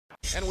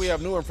And we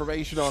have new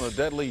information on a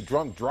deadly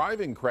drunk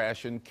driving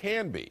crash in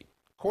Canby.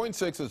 KOIN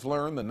 6 has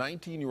learned the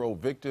 19-year-old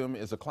victim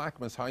is a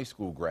Clackamas High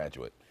School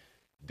graduate.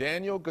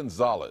 Daniel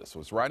Gonzalez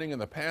was riding in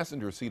the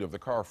passenger seat of the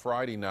car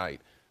Friday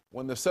night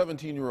when the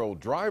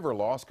 17-year-old driver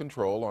lost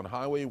control on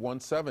Highway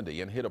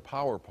 170 and hit a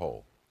power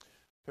pole.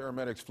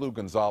 Paramedics flew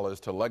Gonzalez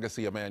to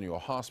Legacy Emanuel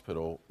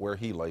Hospital, where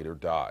he later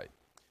died.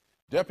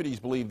 Deputies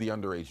believe the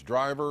underage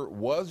driver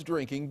was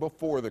drinking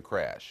before the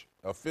crash.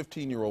 A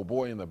 15-year-old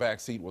boy in the back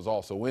seat was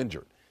also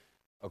injured.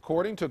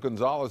 According to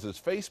Gonzalez's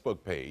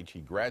Facebook page,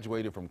 he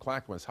graduated from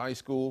Clackamas High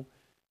School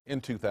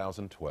in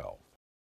 2012.